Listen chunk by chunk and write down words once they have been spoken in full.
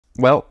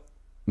Well,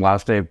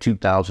 last day of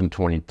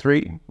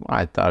 2023,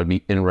 I thought it'd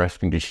be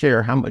interesting to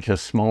share how much a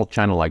small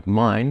channel like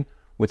mine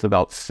with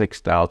about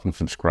 6,000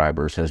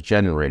 subscribers has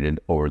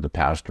generated over the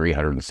past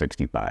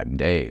 365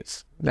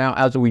 days. Now,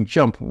 as we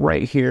jump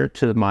right here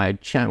to my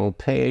channel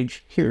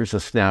page, here's a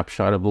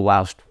snapshot of the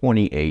last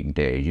 28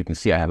 days. You can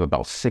see I have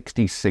about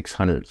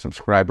 6,600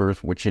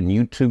 subscribers, which in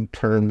YouTube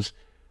terms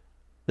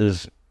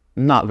is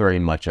not very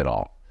much at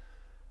all.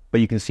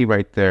 But you can see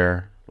right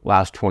there,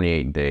 last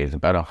 28 days,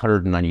 about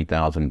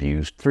 190,000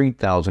 views,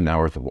 3,000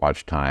 hours of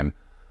watch time,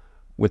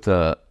 with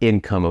an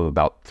income of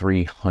about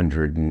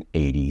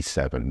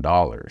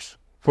 $387.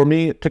 For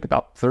me, it took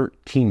about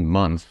 13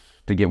 months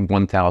to get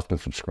 1,000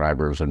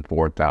 subscribers and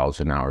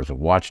 4,000 hours of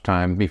watch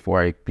time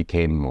before I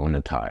became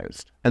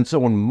monetized. And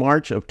so in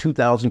March of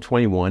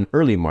 2021,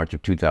 early March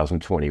of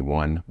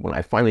 2021, when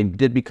I finally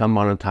did become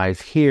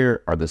monetized,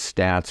 here are the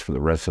stats for the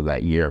rest of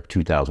that year of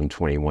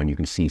 2021. You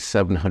can see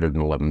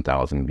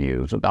 711,000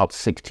 views, about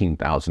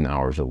 16,000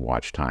 hours of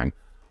watch time,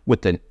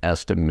 with an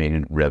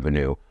estimated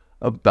revenue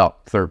of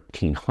about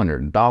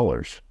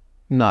 $1,300.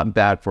 Not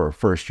bad for a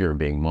first year of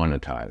being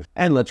monetized.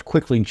 And let's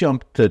quickly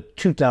jump to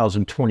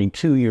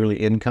 2022 yearly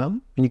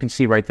income. And you can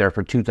see right there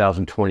for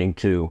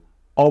 2022,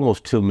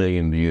 almost 2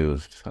 million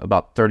views,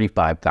 about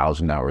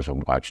 35,000 hours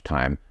of watch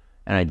time.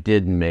 And I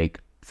did make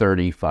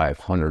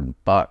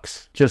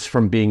 $3,500 just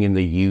from being in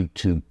the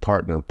YouTube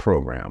partner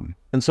program.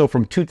 And so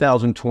from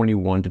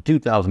 2021 to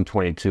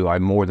 2022, I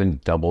more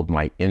than doubled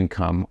my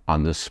income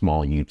on this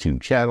small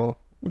YouTube channel,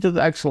 which is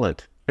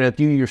excellent. And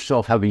if you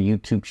yourself have a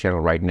YouTube channel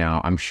right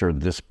now, I'm sure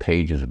this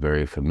page is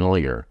very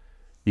familiar.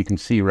 You can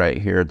see right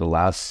here, the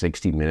last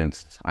 60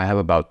 minutes, I have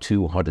about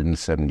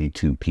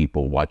 272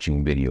 people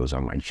watching videos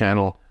on my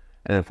channel.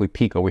 And if we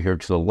peek over here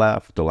to the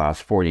left, the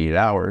last 48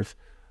 hours,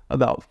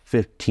 about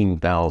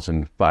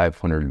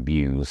 15,500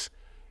 views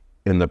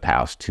in the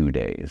past 2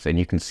 days. And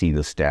you can see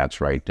the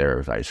stats right there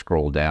as I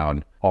scroll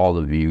down, all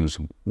the views,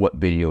 what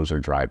videos are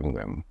driving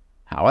them.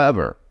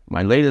 However,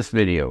 my latest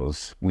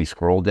videos, we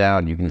scroll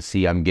down, you can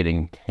see I'm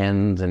getting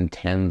tens and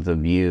tens of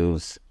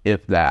views,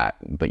 if that,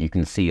 but you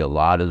can see a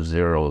lot of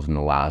zeros in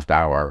the last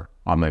hour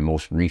on my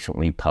most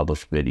recently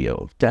published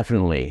videos.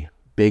 Definitely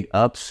big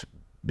ups,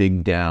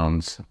 big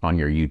downs on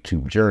your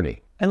YouTube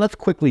journey. And let's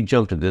quickly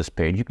jump to this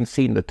page. You can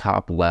see in the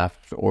top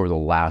left over the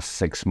last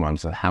 6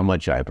 months of how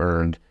much I've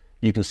earned.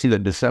 You can see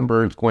that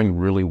December is going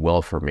really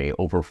well for me,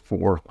 over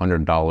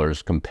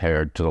 $400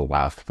 compared to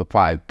the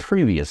 5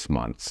 previous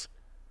months.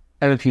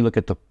 And if you look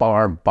at the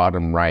far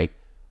bottom right,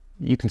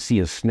 you can see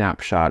a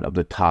snapshot of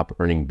the top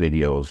earning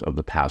videos of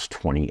the past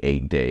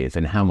 28 days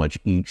and how much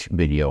each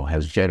video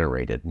has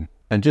generated.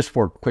 And just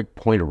for a quick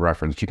point of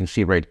reference, you can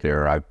see right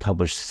there, I've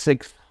published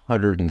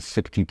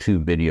 662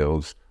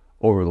 videos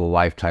over the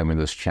lifetime of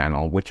this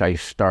channel, which I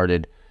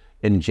started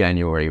in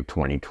January of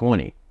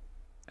 2020.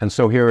 And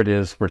so here it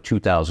is for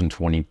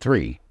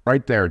 2023.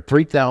 Right there,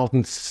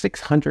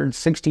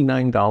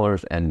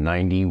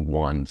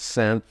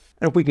 $3,669.91.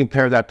 And if we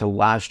compare that to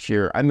last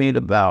year, I made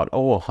about,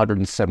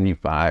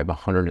 $175,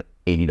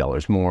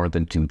 $180 more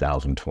than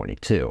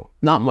 2022.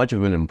 Not much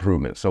of an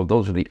improvement. So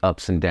those are the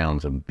ups and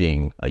downs of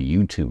being a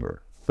YouTuber.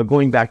 But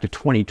going back to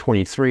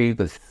 2023,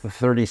 the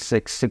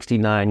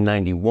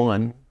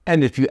 $3669.91,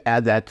 and if you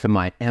add that to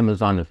my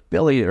Amazon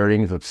affiliate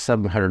earnings of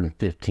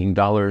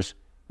 $715,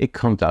 it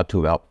comes out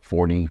to about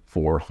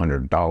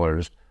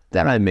 $4,400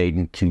 that I made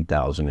in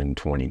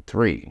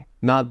 2023.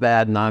 Not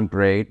bad, not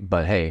great,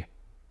 but hey,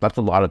 that's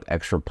a lot of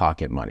extra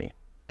pocket money.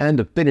 And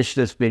to finish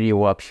this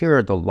video up, here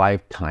are the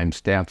lifetime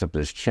stats of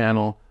this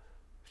channel.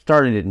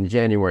 Started it in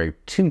January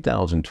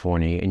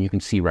 2020, and you can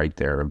see right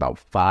there about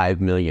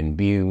 5 million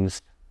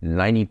views,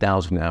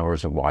 90,000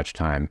 hours of watch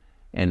time,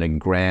 and a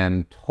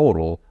grand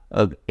total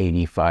of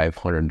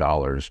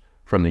 $8,500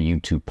 from the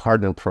YouTube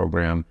Partner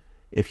Program.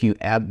 If you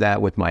add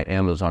that with my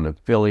Amazon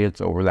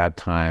affiliates over that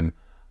time,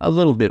 a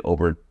little bit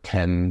over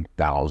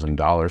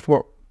 $10,000,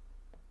 or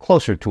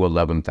closer to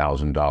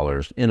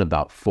 $11,000 in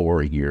about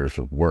 4 years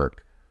of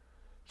work.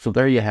 So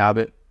there you have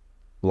it.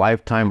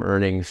 Lifetime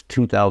earnings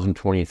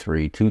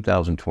 2023,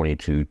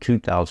 2022,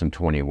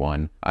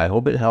 2021. I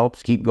hope it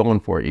helps. Keep going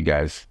for it, you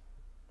guys.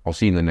 I'll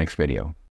see you in the next video.